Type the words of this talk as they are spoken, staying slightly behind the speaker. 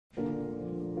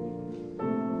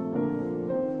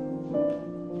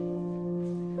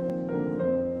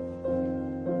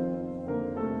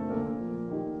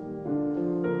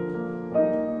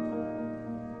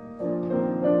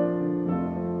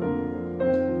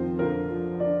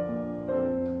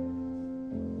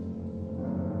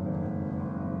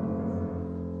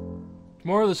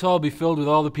Tomorrow this hall will be filled with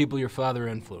all the people your father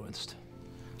influenced.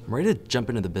 I'm ready to jump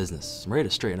into the business. I'm ready to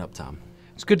straighten up, Tom.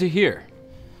 It's good to hear.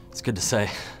 It's good to say.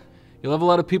 You'll have a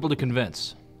lot of people to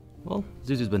convince. Well,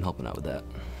 Zuzu's been helping out with that.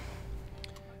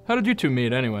 How did you two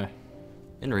meet, anyway?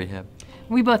 In rehab.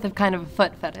 We both have kind of a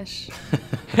foot fetish.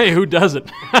 Hey, who doesn't?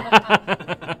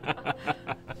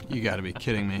 You gotta be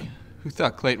kidding me. Who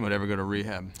thought Clayton would ever go to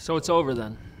rehab? So it's over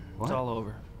then. What? It's all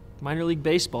over. Minor league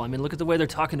baseball. I mean, look at the way they're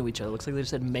talking to each other. Looks like they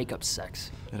just had makeup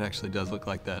sex. It actually does look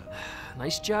like that.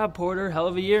 Nice job, Porter. Hell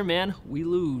of a year, man. We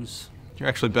lose. You're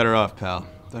actually better off, pal.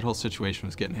 That whole situation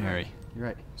was getting hairy. You're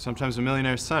right. Sometimes a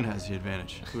millionaire's son has the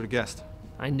advantage. Who would have guessed?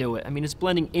 I knew it. I mean, it's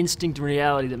blending instinct and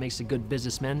reality that makes a good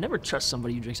businessman. Never trust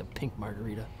somebody who drinks a pink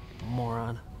margarita.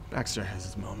 Moron. Baxter has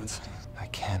his moments. I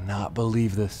cannot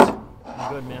believe this. I'm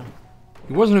good, man.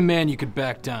 He wasn't a man you could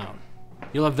back down.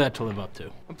 You'll have that to live up to.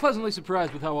 I'm pleasantly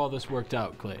surprised with how all this worked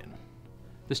out, Clayton.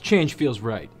 This change feels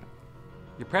right.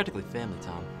 You're practically family,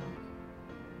 Tom.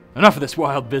 Enough of this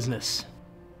wild business.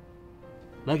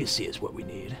 Legacy is what we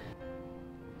need.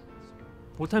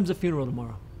 What time's the funeral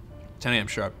tomorrow? 10 a.m.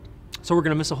 sharp. So we're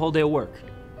gonna miss a whole day of work.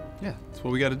 Yeah, that's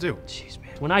what we gotta do. Jeez,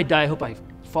 man. When I die, I hope I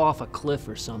fall off a cliff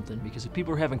or something, because if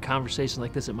people were having conversations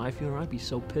like this at my funeral, I'd be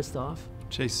so pissed off.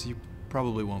 Chase, you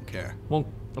probably won't care. Well,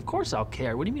 of course I'll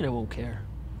care. What do you mean I won't care?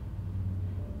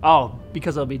 Oh,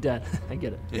 because I'll be dead. I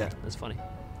get it. Yeah. That's funny.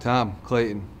 Tom,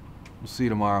 Clayton, we'll see you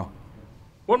tomorrow.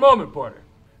 One moment, Porter.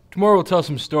 Tomorrow we'll tell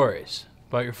some stories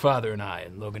about your father and I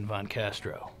and Logan Von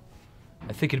Castro.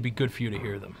 I think it'd be good for you to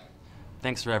hear them.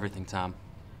 Thanks for everything, Tom.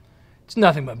 It's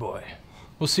nothing, my boy.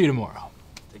 We'll see you tomorrow.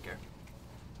 Take care.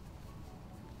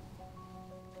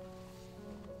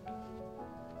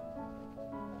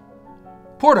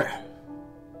 Porter!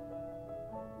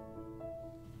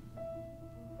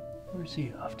 Where's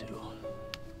he off to?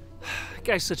 That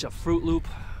guy's such a Fruit Loop.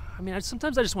 I mean,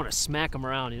 sometimes I just want to smack him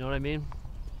around, you know what I mean?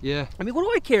 Yeah. I mean, what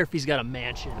do I care if he's got a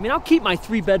mansion? I mean, I'll keep my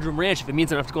 3-bedroom ranch if it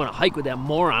means I don't have to go on a hike with that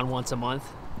moron once a month.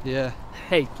 Yeah.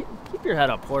 Hey, keep your head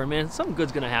up, Porter, man. Something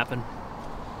good's gonna happen.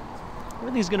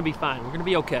 Everything's gonna be fine. We're gonna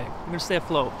be okay. We're gonna stay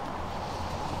afloat.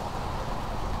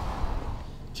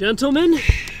 Gentlemen,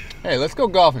 Hey, let's go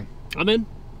golfing. I'm in.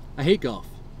 I hate golf.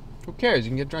 Who cares?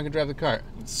 You can get drunk and drive the cart.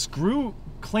 Screw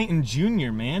Clayton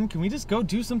Jr., man. Can we just go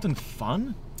do something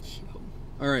fun?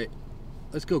 All right,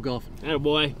 let's go golfing.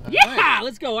 Attaboy. Yeah,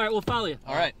 let's go. All right, we'll follow you.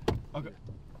 All right. Okay.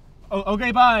 Oh,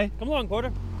 okay, bye. Come along,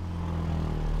 Porter.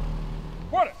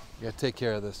 Porter! You gotta take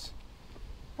care of this.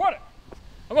 Porter!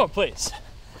 Come on, please.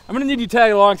 I'm gonna need you to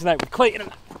tag along tonight with Clayton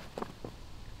and...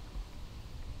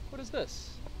 What is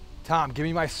this? Tom, give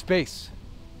me my space.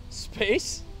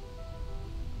 Space?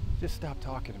 Just stop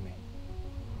talking to me.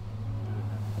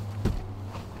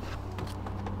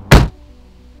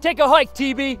 Take a hike,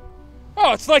 TB.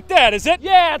 Oh, it's like that, is it?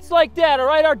 Yeah, it's like that, all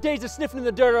right? Our days of sniffing in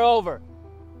the dirt are over.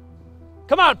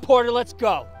 Come on, Porter, let's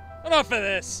go. Enough of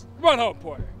this. Come on home,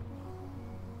 Porter.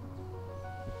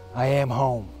 I am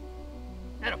home.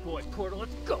 Attaboy, Porter,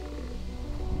 let's go.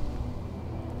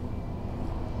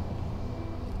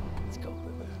 Let's go.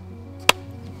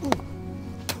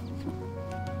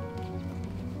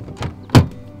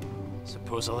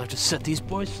 Suppose I'll have to set these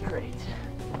boys straight.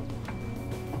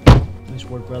 Nice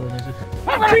work, brother. Nice work.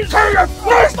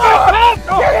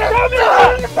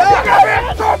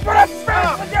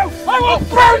 I will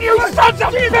burn you, sons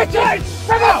of bitches!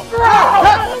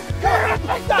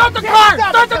 Stop the car!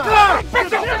 Stop the car!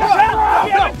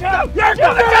 You're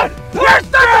the gun! Where's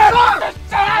the car?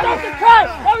 Stop the car!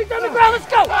 He's on the ground, let's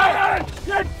go!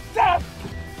 You're dead!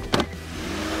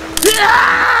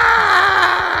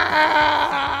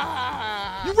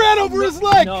 You ran over his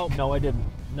leg! No, I didn't.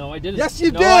 No, I didn't. Yes,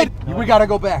 you No, did! I- We gotta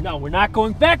go back. No, we're not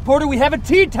going back, Porter. We have a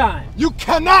tea time. You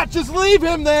cannot just leave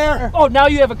him there! Oh, now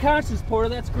you have a conscience, Porter.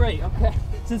 That's great. Okay.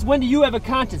 Since when do you have a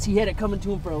conscience? He had it coming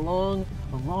to him for a long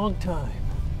time.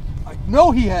 I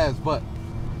know he has, but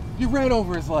you ran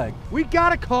over his leg. We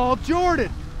gotta call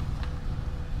Jordan.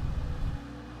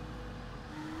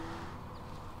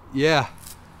 Yeah.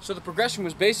 So the progression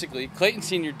was basically Clayton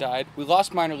Sr. died, we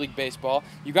lost minor league baseball,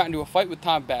 you got into a fight with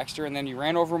Tom Baxter, and then you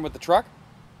ran over him with the truck?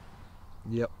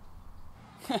 Yep.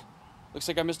 Looks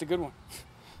like I missed a good one.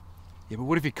 Yeah, but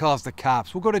what if he calls the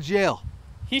cops? We'll go to jail.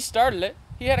 He started it.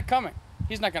 He had it coming.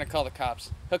 He's not going to call the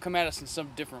cops. He'll come at us in some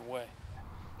different way.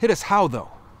 Hit us how, though?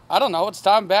 I don't know. It's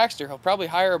Tom Baxter. He'll probably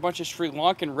hire a bunch of Sri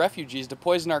Lankan refugees to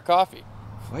poison our coffee.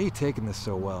 Why are you taking this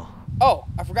so well? Oh,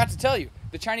 I forgot to tell you.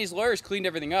 The Chinese lawyers cleaned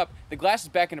everything up. The glass is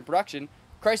back into production.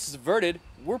 Crisis averted.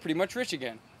 We're pretty much rich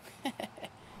again.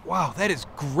 Wow, that is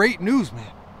great news,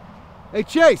 man. Hey,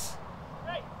 Chase.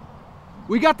 Hey.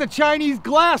 We got the Chinese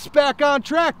glass back on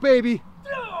track, baby.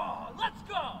 Let's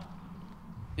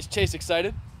Is Chase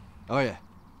excited? Oh, yeah.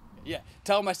 Yeah.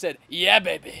 Tell him I said, yeah,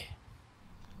 baby.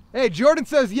 Hey, Jordan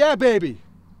says, yeah, baby.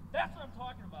 That's what I'm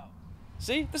talking about.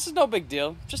 See, this is no big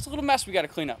deal. Just a little mess we got to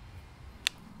clean up.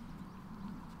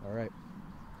 All right.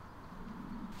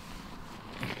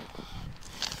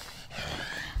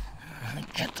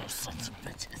 Get those sons of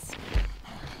bitches.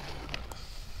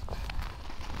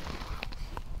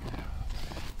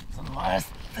 It's the last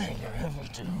thing I ever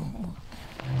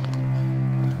do.